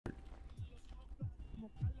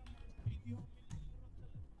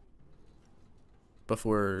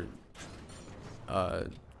before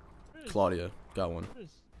Claudia got one.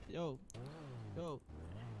 Yo.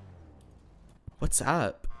 What's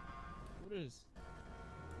up? What is?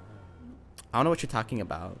 I don't know what you're talking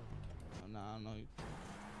about. Nah, I don't know.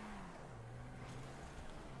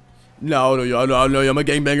 No, I'm a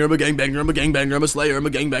gangbanger, I'm a slayer, I'm a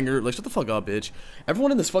gangbanger. Like, shut the fuck up, bitch.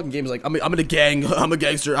 Everyone in this fucking game is like, I'm in a gang, I'm a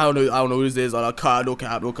gangster, I don't know who this is, no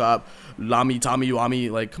cop, Lami, Tommy, Wami.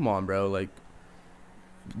 Like, come on, bro, like,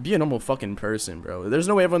 be a normal fucking person, bro. There's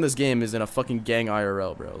no way everyone in this game is in a fucking gang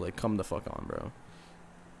IRL, bro. Like, come the fuck on, bro.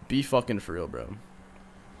 Be fucking for real, bro.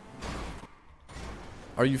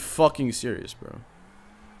 Are you fucking serious, bro?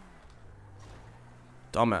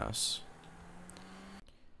 Dumbass.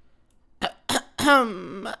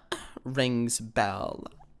 Rings bell.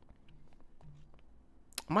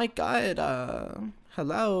 Oh my god,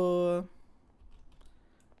 hello.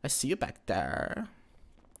 I see you back there.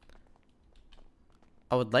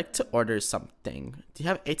 I would like to order something. Do you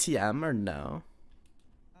have ATM or no?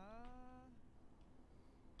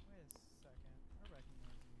 Wait a second. I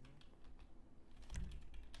recognize you.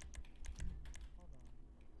 Hold on.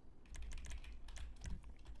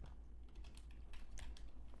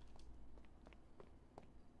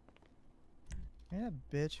 Yeah, that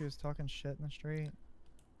bitch who was talking shit in the street.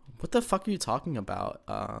 What the fuck are you talking about?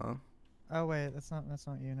 Oh wait, that's not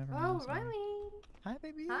you. Never mind. Oh, I'm sorry. Riley. Hi,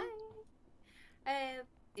 baby. Hi.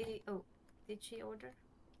 Oh, did she order?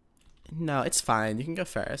 No, it's fine. You can go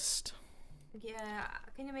first. Yeah,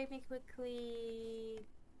 can you make me quickly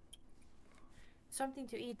something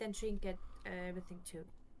to eat and drink and everything too?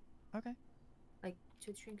 Okay. Like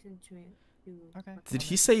 2 drinks and 2. Okay. Did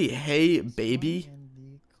he say, hey, This baby? one in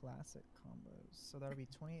the classic combos, so that'll be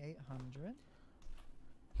 2,800.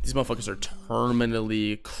 These motherfuckers are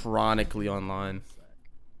terminally, chronically online.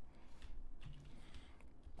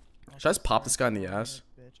 Should I just pop this guy in the ass?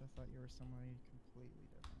 Bitch, I thought you were somebody completely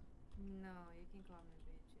different. No, you can call me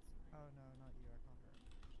bitch. It's fine. Oh no, not you. I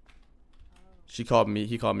called her. Oh. She called me.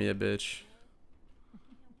 He called me a bitch.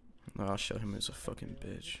 No, I'll show him as a fucking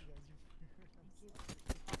bitch.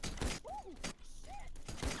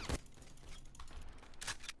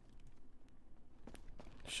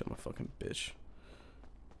 Show my fucking bitch.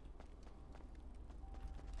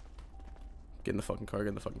 Get in the fucking car. Get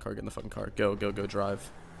in the fucking car. Get in the fucking car. Go, go, go.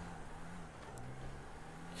 Drive.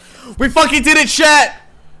 We fucking did it, chat!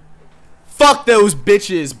 Fuck those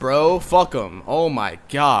bitches, bro. Fuck them. Oh my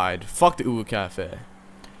god. Fuck the Uwu Cafe.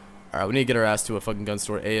 Alright, we need to get our ass to a fucking gun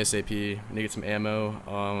store ASAP. We need to get some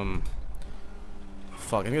ammo.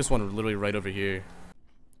 Fuck, I think there's one literally right over here.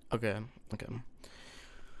 Okay, okay.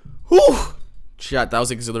 Whew! Chat, that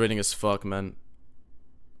was exhilarating as fuck, man.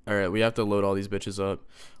 Alright, we have to load all these bitches up.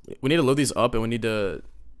 We need to load these up and we need to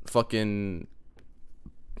fucking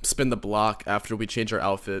spin the block after we change our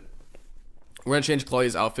outfit. We're gonna change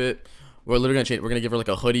Chloe's outfit. We're literally gonna change. We're gonna give her like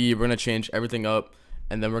a hoodie. We're gonna change everything up,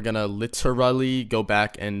 and then we're gonna literally go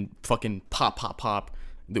back and fucking pop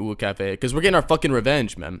the Uwu Cafe because we're getting our fucking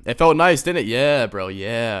revenge, man. It felt nice, didn't it? Yeah, bro.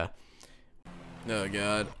 Yeah. Oh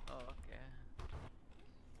god. Oh, okay.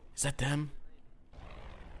 Is that them?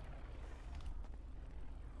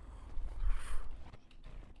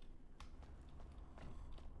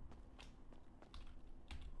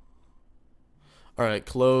 Alright,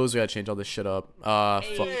 close. We gotta change all this shit up.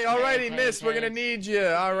 Hey, alrighty, miss. We're gonna need you.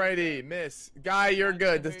 Alrighty, miss. Guy, you're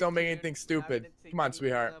good. Just don't make anything stupid. Come on,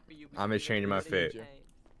 sweetheart. I'm just changing my fit. Yeah,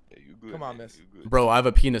 you good. Come on, miss. Bro, I have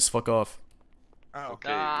a penis. Fuck off. Oh,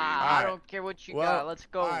 okay. I don't care what you got. Let's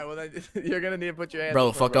go. Alright, well, then, you're gonna need to put your hands Bro,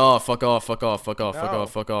 up, fuck bro. off. Fuck off. Fuck off. Fuck off. Fuck No.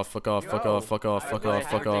 off. Fuck off. Fuck off. Fuck off. Fuck off. Fuck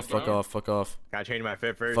off. Fuck off. Fuck off. Fuck off. Fuck off. Can I change my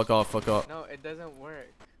fit first? Fuck off. Fuck off. No, it doesn't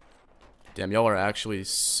work. Damn, y'all are actually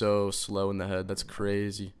so slow in the head. That's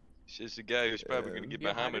crazy. She's the guy who's probably gonna get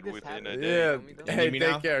Yeah, how Muhammad did this within a happen? day. Yeah. Hey, me take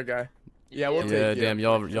now? care, guy. Yeah, we'll take Yeah, you. damn,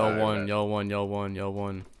 y'all Alright, won. bet. Y'all won. Y'all won. Y'all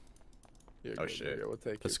won. You're Oh, good, shit. you're good, we'll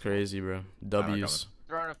take That's you. crazy, bro. W's.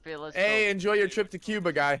 Throwing a fit. Let's Hey, go. enjoy your trip to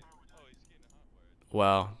Cuba, guy.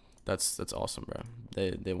 Wow, that's awesome, bro.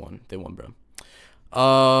 They won. They won, bro.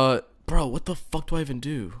 Bro, what the fuck do I even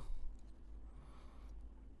do?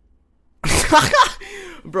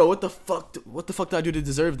 Bro, what the fuck? What the fuck did I do to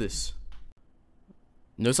deserve this?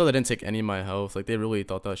 Notice how they didn't take any of my health. Like, they really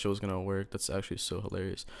thought that show was gonna work. That's actually so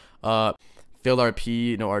hilarious. Failed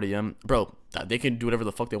RP, no RDM. Bro, they can do whatever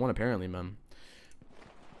the fuck they want, apparently, man.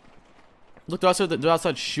 Look, they're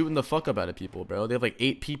outside shooting the fuck up out of people, bro. They have like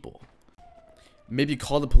 8 people. Maybe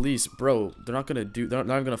call the police. Bro, they're not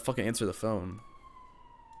gonna fucking answer the phone.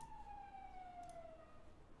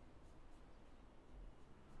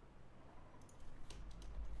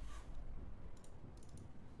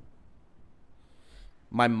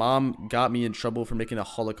 My mom got me in trouble for making a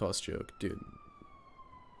Holocaust joke. Dude.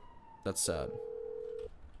 That's sad.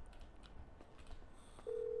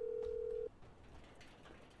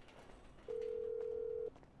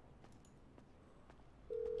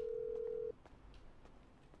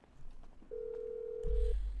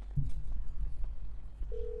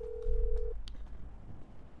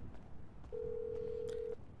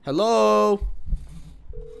 Hello?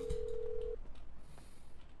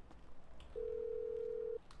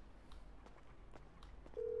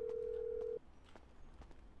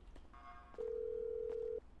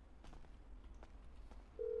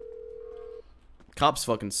 Cops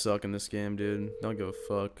fucking suck in this game, dude. Don't give a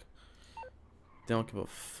fuck. They don't give a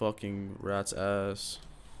fucking rat's ass.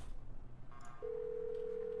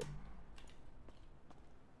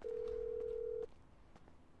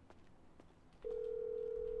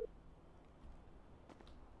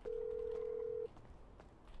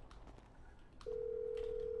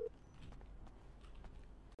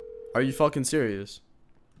 Are you fucking serious?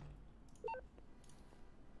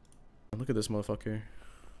 Look at this motherfucker.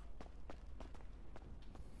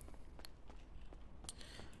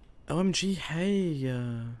 OMG, hey,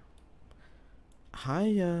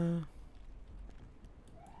 hi,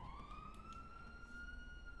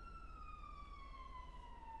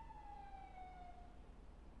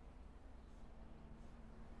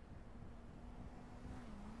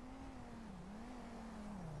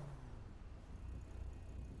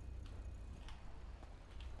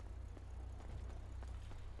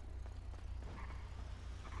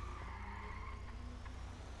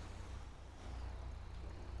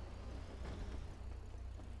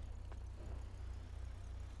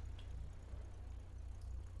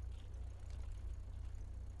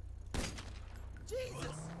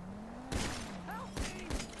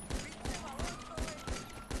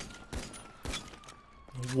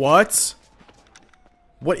 What?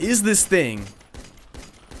 What is this thing?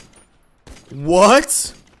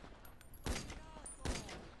 What?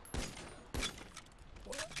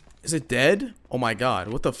 Is it dead? Oh my god,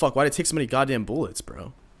 what the fuck? Why did it take so many goddamn bullets,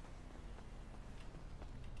 bro?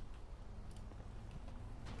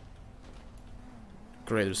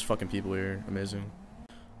 Great, there's fucking people here. Amazing.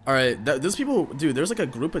 Alright, those people, dude, there's like a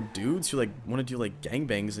group of dudes who like want to do like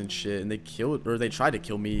gangbangs and shit, and they killed, or they tried to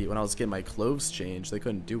kill me when I was getting my clothes changed. They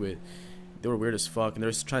couldn't do it. They were weird as fuck, and they're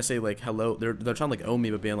just trying to say like hello. They're trying to like own me,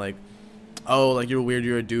 but being like, oh, like you're weird,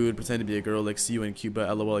 you're a dude, pretend to be a girl, like see you in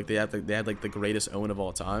Cuba, lol. Like they had like the greatest own of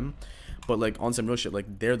all time. But like on some real shit,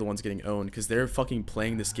 like they're the ones getting owned because they're fucking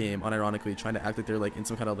playing this game unironically, trying to act like they're like in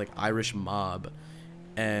some kind of like Irish mob,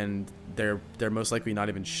 and they're most likely not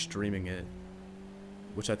even streaming it.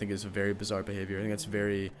 Which I think is very bizarre behavior. I think that's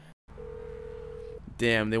very...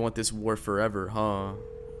 Damn, they want this war forever, huh?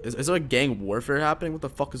 Is there a gang warfare happening? What the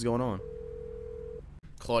fuck is going on?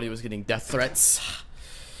 Claudia was getting death threats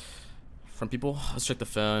from people. Let's check the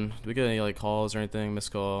phone. Do we get any like calls or anything?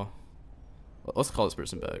 Missed call. Let's call this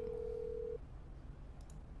person back.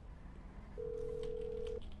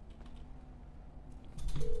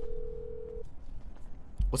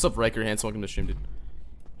 What's up, Riker Hanson? Welcome to the stream, dude.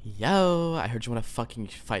 Yo, I heard you want to fucking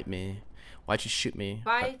fight me. Why'd you shoot me?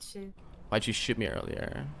 Why'd you shoot me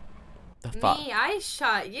earlier? The fuck? Me, I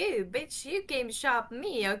shot you, bitch. You came shot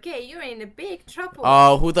me, okay? You're in a big trouble.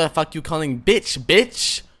 Oh, who the fuck you calling bitch,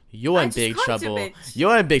 bitch? You're in big trouble.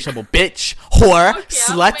 You're in big trouble, bitch. Whore, okay,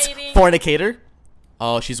 slut, fornicator.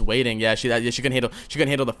 Oh, she's waiting. Yeah, she couldn't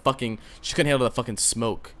handle the fucking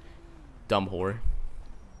smoke. Dumb whore.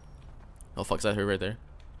 Oh fuck, is that her right there?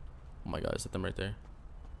 Oh my god, is that them right there?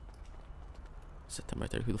 Is that them right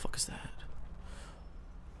there? Who the fuck is that?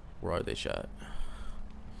 Where are they, chat?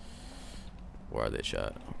 Where are they,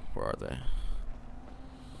 chat? Where are they?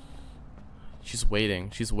 She's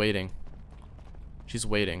waiting. She's waiting. She's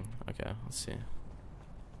waiting. Okay, let's see.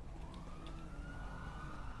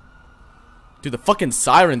 Dude, the fucking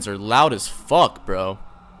sirens are loud as fuck, bro.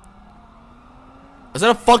 Is that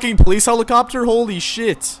a fucking police helicopter? Holy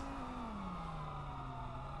shit.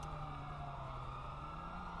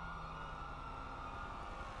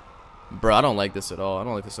 Bro, I don't like this at all. I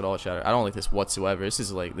don't like this at all, chat. I don't like this whatsoever. This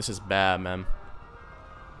is bad, man.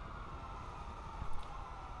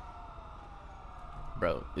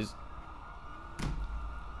 Bro,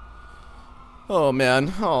 oh man,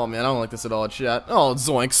 I don't like this at all, chat. Oh,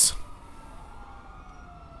 zoinks.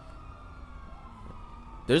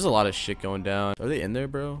 There's a lot of shit going down. Are they in there,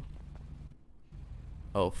 bro?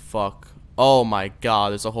 Oh fuck. Oh my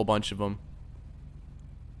god, there's a whole bunch of them.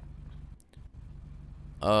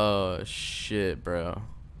 Oh shit, bro.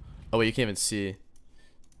 Oh wait, you can't even see.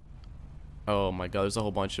 Oh my god, there's a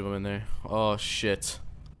whole bunch of them in there. Oh shit.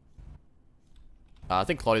 I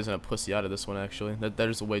think Claudia's gonna pussy out of this one, actually.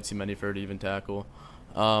 There's way too many for her to even tackle.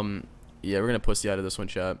 Yeah, we're gonna pussy out of this one,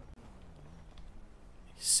 chat.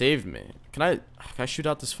 He saved me. Can I shoot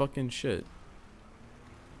out this fucking shit?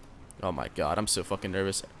 Oh my god, I'm so fucking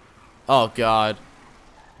nervous. Oh god.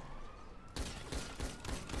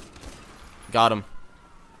 Got him.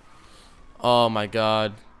 Oh my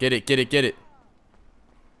god. Get it, get it, get it.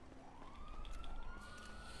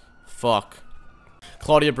 Fuck.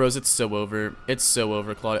 Claudia, bros, it's so over. It's so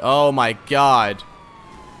over, Claudia. Oh my god.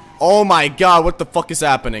 Oh my god, what the fuck is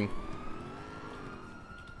happening?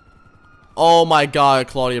 Oh my god,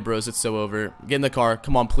 Claudia, bros, it's so over. Get in the car.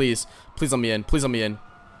 Come on, please. Please let me in. Please let me in.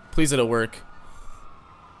 Please let it work.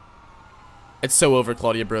 It's so over,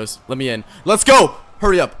 Claudia, bros. Let me in. Let's go!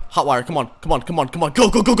 Hurry up. Hotwire. Come on. Come on. Come on. Come on. Go,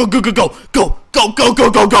 go, go, go, go, go, go. Go, go, go, go,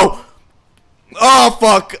 go, go. Oh,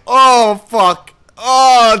 fuck. Oh, fuck.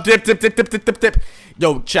 Oh, dip, dip, dip, dip, dip, dip, dip.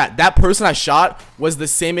 Yo, chat, that person I shot was the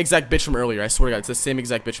same exact bitch from earlier. I swear to God, it's the same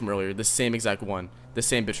exact bitch from earlier. The same exact one. The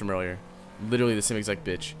same bitch from earlier. Literally the same exact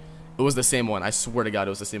bitch. It was the same one. I swear to God, it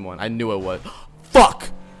was the same one. I knew it was. Fuck!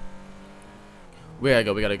 We gotta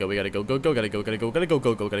go, we gotta go, we gotta go, go, go, gotta go, gotta go, gotta go,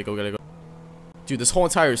 go, go, gotta go, gotta go. Dude, this whole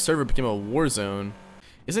entire server became a war zone.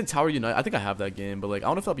 Isn't Tower Unite? I think I have that game, but like, I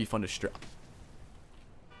don't know if that'll be fun to strip.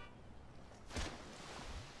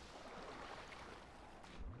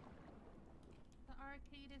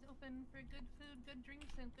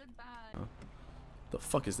 The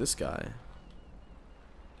fuck is this guy?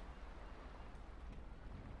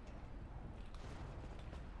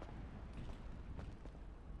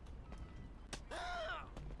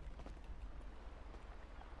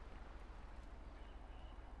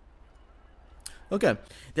 Okay,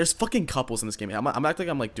 there's fucking couples in this game. I'm acting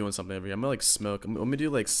like I'm like doing something over here. I'm gonna like smoke. I'm gonna do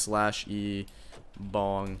like /E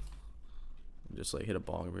bong. Just like hit a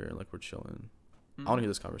bong over here, like we're chilling. I wanna hear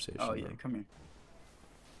this conversation. Oh yeah, bro. come here.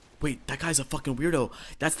 Wait, that guy's a fucking weirdo.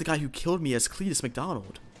 That's the guy who killed me as Cletus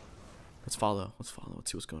McDonald. Let's follow. Let's follow.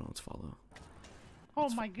 Let's see what's going on. Let's follow. Oh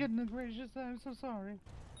my goodness gracious, I'm so sorry.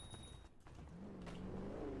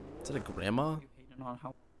 Is that a grandma?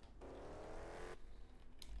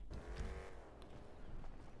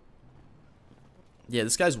 Yeah,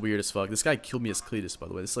 this guy's weird as fuck. This guy killed me as Cletus, by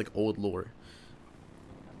the way. This is like old lore.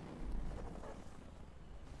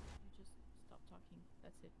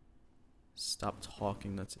 Stop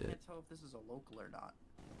talking, that's it. I can't tell if this is a local or not.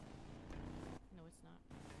 No, it's not.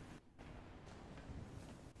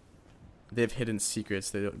 They have hidden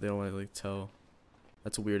secrets. They don't want to like tell.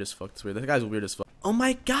 That's weird as fuck. That's weird. That guy's weird as fuck. Oh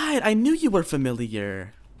my god, I knew you were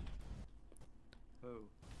familiar. Who?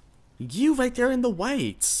 You right there in the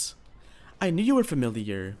whites. I knew you were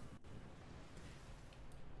familiar.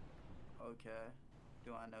 Okay.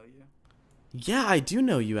 Do I know you? Yeah, I do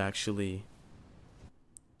know you actually.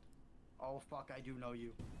 Oh fuck, I do know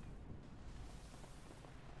you.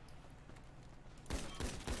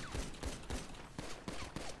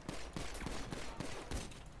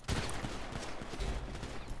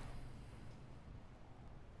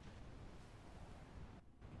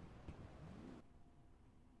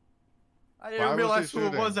 I didn't realize who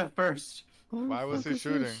it was at first. Why was he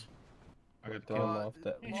shooting? I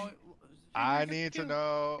need to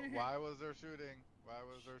know, why was there shooting? Why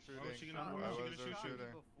was there shooting? Why was there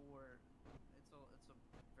shooting? It's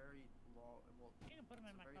a very long, well, You can put him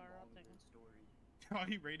in my car, I'll take him. story. Oh,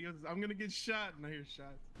 he radios. I'm gonna get shot, and I hear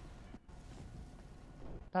shots.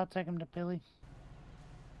 I'll take him to Billy.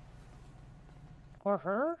 Or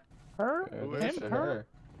her? Her? Who Him? is it? Her?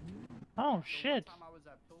 Oh shit. Time I was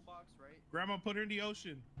at Pillbox, right? Grandma, put her in the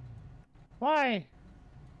ocean. Why?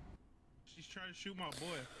 She's trying to shoot my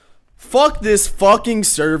boy. Fuck this fucking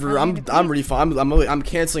server. I'm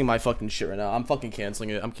canceling my fucking shit right now. I'm fucking canceling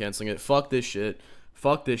it. I'm canceling it. Fuck this shit.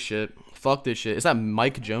 Fuck this shit. Fuck this shit. Is that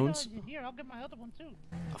Mike Jones? Here, I'll get my other one too.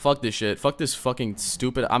 Fuck this shit. Fuck this fucking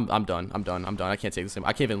stupid. I'm done. I'm done. I'm done. I can't take this anymore.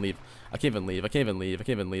 I can't even leave. I can't even leave. I can't even leave. I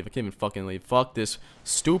can't even leave. I can't even fucking leave. Fuck this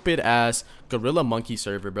stupid ass gorilla monkey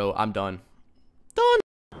server, bro. I'm done.